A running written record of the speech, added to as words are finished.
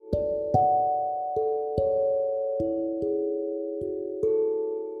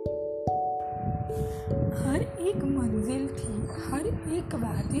एक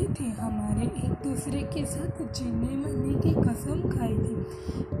वादे थे हमारे, एक दूसरे के साथ जीने मरने की कसम खाई थी।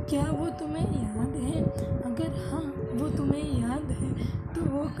 क्या वो तुम्हें याद है? अगर हाँ वो तुम्हें याद है तो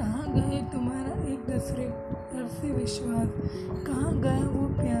वो कहाँ गए तुम्हारा एक दूसरे पर से विश्वास? कहाँ गया वो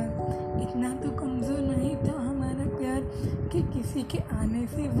प्यार? इतना तो कमज़ोर नहीं था हमारा प्यार कि किसी के आने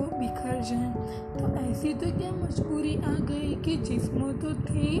से वो बिखर जाए। तो ऐसी तो क्या मजबूरी आ गई कि जिस्मों तो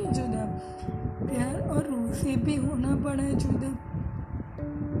थे ही जुदा, प्यार और रूह से भी होना पड़ा जुदा।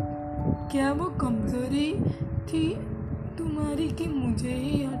 क्या वो कमज़ोरी थी तुम्हारी कि मुझे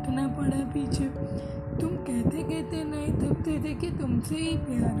ही हटना पड़ा पीछे? तुम कहते कहते नहीं थकते थे कि तुमसे ही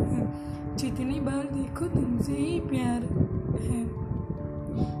प्यार है, जितनी बार देखो तुमसे ही प्यार है,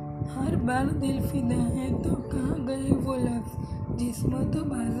 हर बार दिल फिदा है। तो कहाँ गए वो लफ्ज़ जिस्म तो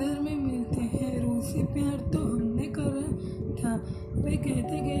बाजार में मिलते हैं, रूह से प्यार तो हमने करा था। वे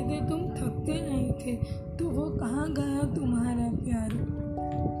कहते कहते तुम थकते नहीं थे, तो वो कहाँ गया तुम्हारा प्यार?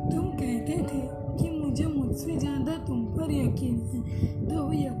 तुम कहते थे कि मुझे मुझसे ज़्यादा तुम पर यकीन है, तो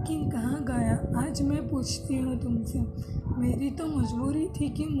वो यकीन कहाँ गया? आज मैं पूछती हूँ तुमसे। मेरी तो मजबूरी थी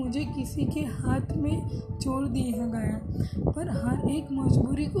कि मुझे किसी के हाथ में छोड़ दिया गया, पर हर एक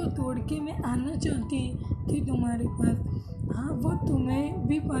मजबूरी को तोड़ के मैं आना चाहती थी तुम्हारे पास। हाँ वो तुम्हें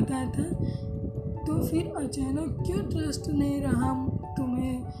भी पता था, तो फिर अचानक क्यों ट्रस्ट नहीं रहा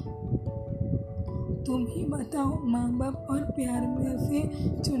तुम्हें? तुम ही बताओ, माँ बाप और प्यार में से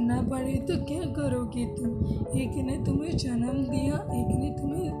चुनना पड़े तो क्या करोगी तुम? एक ने तुम्हें जन्म दिया, एक ने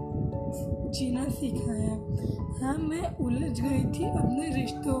तुम्हें जीना सिखाया। हाँ मैं उलझ गई थी अपने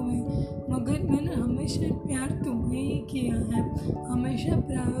रिश्तों में, मगर मैंने हमेशा प्यार तुम्हें ही किया है, हमेशा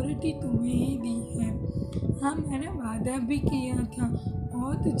प्रायोरिटी तुम्हें ही दी है। हाँ मैंने वादा भी किया था,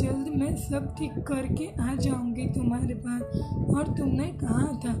 बहुत जल्द मैं सब ठीक करके आ जाऊंगी तुम्हारे पास, और तुमने कहा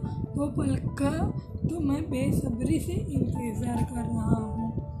था वो पल का तो मैं बेसब्री से इंतज़ार कर रहा हूँ।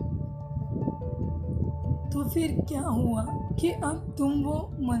 तो फिर क्या हुआ कि अब तुम वो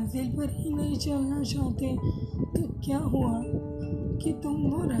मंजिल पर ही नहीं चलना चाहते? तो क्या हुआ कि तुम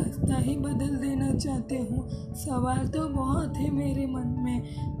वो रास्ता ही बदल देना चाहते हो? सवाल तो बहुत है मेरे मन में,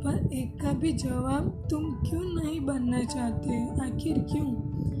 पर एक का भी जवाब तुम क्यों नहीं बनना चाहते? आखिर क्यों?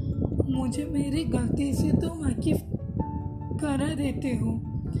 मुझे मेरी गलती से तो वाकिफ करा देते हो।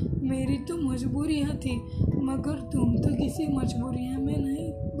 मेरी तो मजबूरियाँ थी, मगर तुम तो किसी मजबूरियाँ में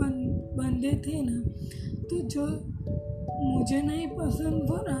नहीं बंधे थे ना। तो जो मुझे नहीं पसंद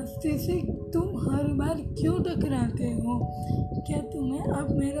वो रास्ते से तुम हर बार क्यों टकराते हो? क्या तुम्हें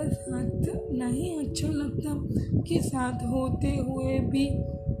अब मेरा साथ नहीं अच्छा लगता कि साथ होते हुए भी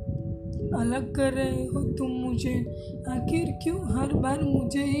अलग कर रहे हो तुम मुझे? आखिर क्यों हर बार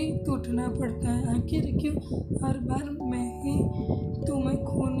मुझे ही टूटना पड़ता है? आखिर क्यों हर बार मैं ही तुम्हें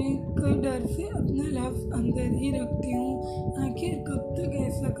खोने के डर से अपना लफ्ज़ अंदर ही रखती हूँ? आखिर कब तक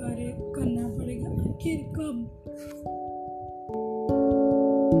ऐसा कार्य करना पड़ेगा? आखिर कब?